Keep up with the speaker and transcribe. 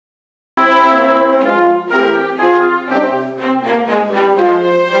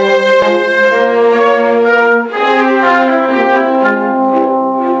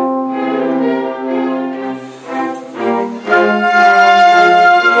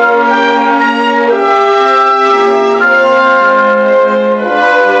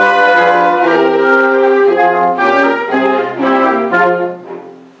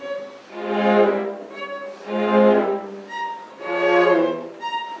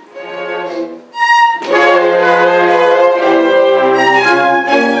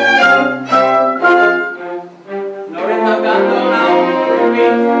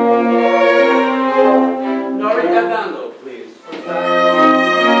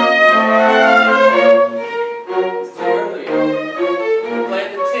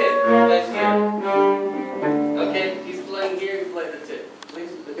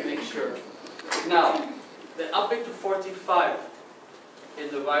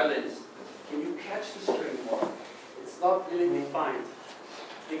violins, can you catch the string more? It's not really defined.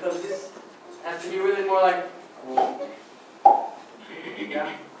 Because this has to be really more like,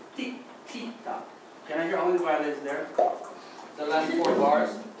 yeah, ti, ti, ta. Can I hear all the violins there? The last 4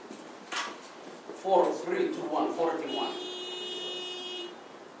 bars. 4, 3, 2, 1, 41.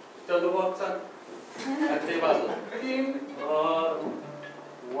 Still the walks up. Attivado.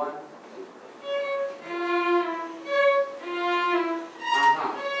 1.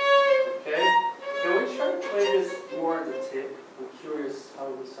 Okay. Can we try to play this more at the tip? I'm curious how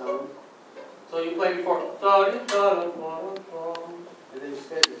it would sound. So you play before, and then you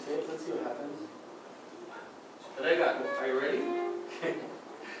stay at the tip. Let's see what happens. Are you ready? Okay.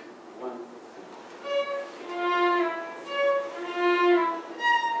 1.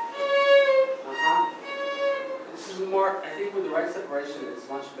 This is more, I think with the right separation it's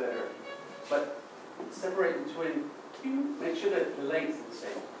much better. But separate between, make sure that the length is the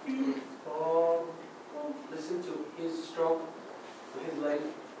same. Listen to his stroke, his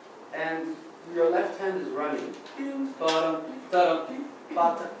length, and your left hand is running.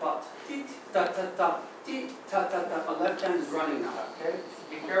 My left hand is running now, okay?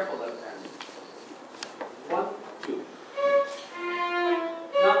 Be careful, left hand. 1, 2.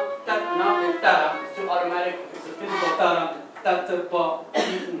 It's too automatic. It's a physical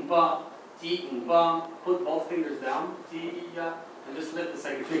Put both fingers down. And just lift the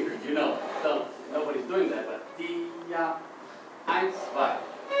second finger. You know, nobody's doing that, but 1, 2.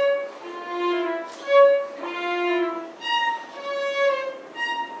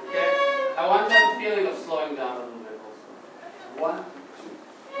 Okay? I want to have a feeling of slowing down a little bit also. 1,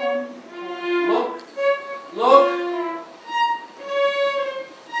 2. Look.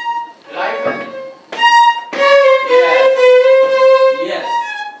 Life. Yes.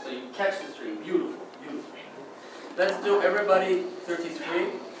 So you catch the string. Beautiful. Let's do everybody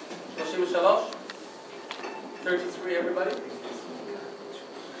 33. 33, everybody.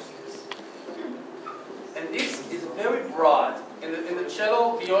 And this is very broad. In the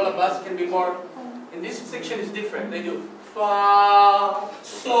cello, viola, bass can be more. In this section is different. They do fa,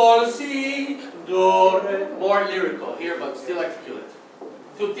 sol, si, do, re. More lyrical here, but still articulate.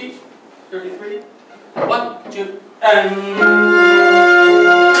 Tutti, 33. 1, 2, and.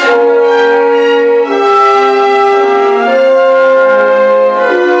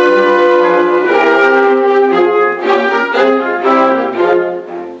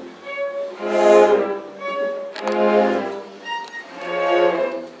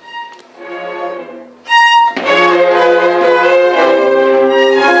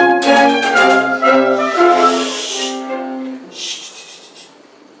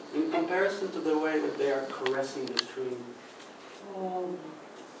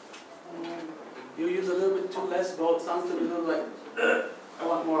 You use a little bit too less bow. It sounds a little like, I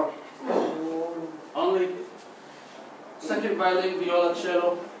want more. Only second violin, viola,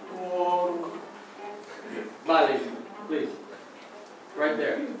 cello. Violin, please. Right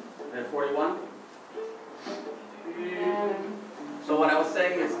there. At 41. So what I was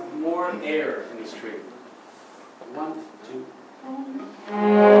saying is more air in the string. 1, 2.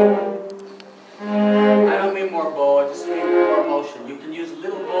 I don't mean more bow, I just mean more motion. You can use a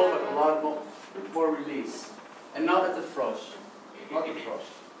little bow, but a lot more release. And not at the frosh. Not the frosh.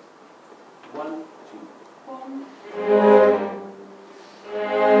 1, 2.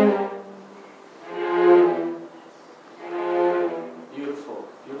 Beautiful,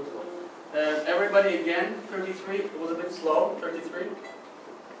 beautiful. Everybody again, 33. It was a bit slow, 33.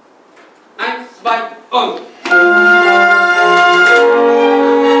 1, 2, 1.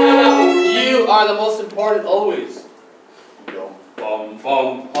 You are the most important always. Yum, bum,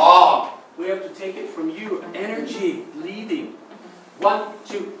 bum, ah. We have to take it from you. Energy, leading. 1,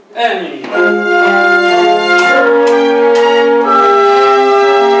 2, and.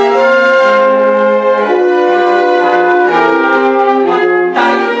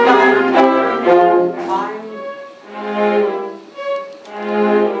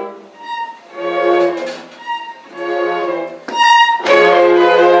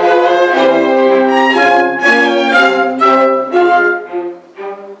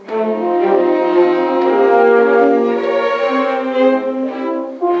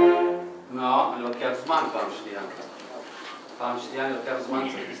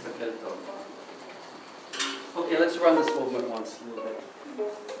 Okay, let's run this movement once a little bit.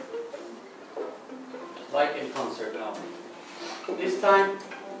 Like in concert now. This time,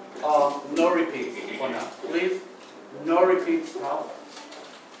 no repeats for now. Please, no repeats now.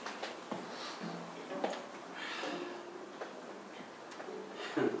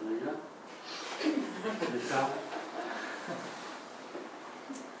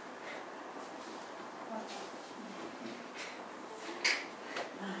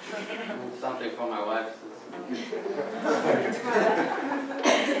 for my wife.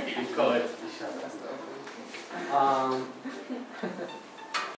 Because